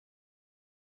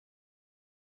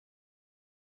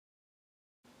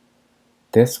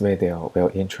This video will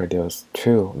introduce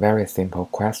two very simple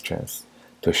questions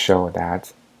to show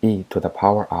that e to the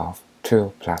power of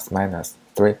 2 plus minus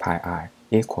 3 pi I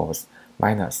equals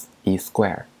minus e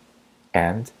squared,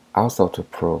 and also to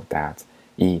prove that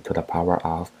e to the power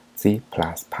of z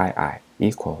plus pi I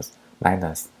equals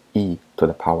minus e to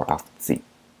the power of z.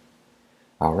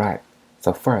 Alright,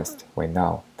 so first we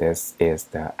know this is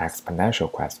the exponential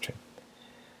question.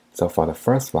 So for the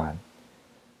first one,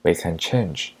 we can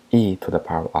change e to the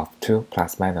power of 2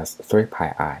 plus minus 3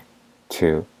 pi I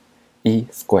to e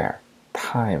squared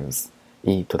times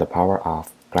e to the power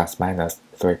of plus minus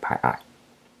 3 pi I.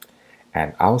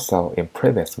 And also in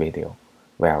previous video,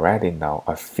 we already know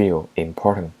a few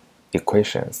important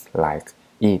equations like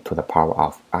e to the power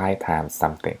of I times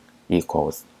something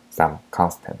equals some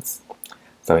constants.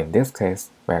 So in this case,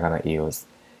 we're going to use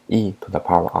e to the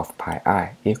power of pi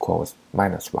I equals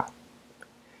minus 1.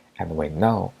 And we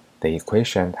know the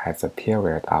equation has a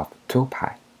period of 2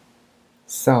 pi.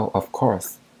 So of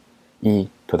course, e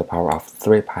to the power of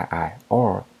 3 pi I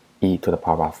or e to the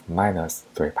power of minus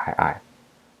 3 pi I,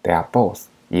 they are both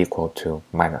equal to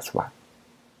minus 1.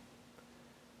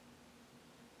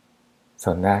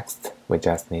 So next, we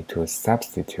just need to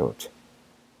substitute.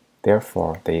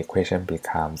 Therefore, the equation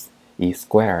becomes e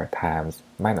squared times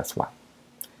minus 1.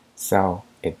 So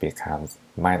it becomes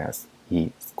minus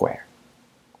e squared.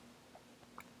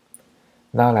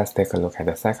 Now let's take a look at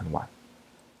the second one.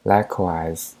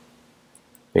 Likewise,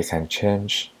 we can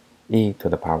change e to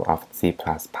the power of z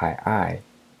plus pi I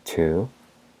to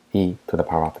e to the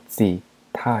power of z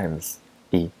times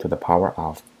e to the power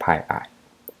of pi I.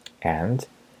 And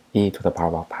e to the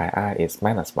power of pi I is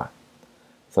minus 1.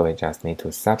 So we just need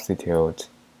to substitute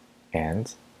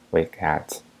and we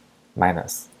get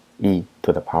minus e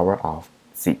to the power of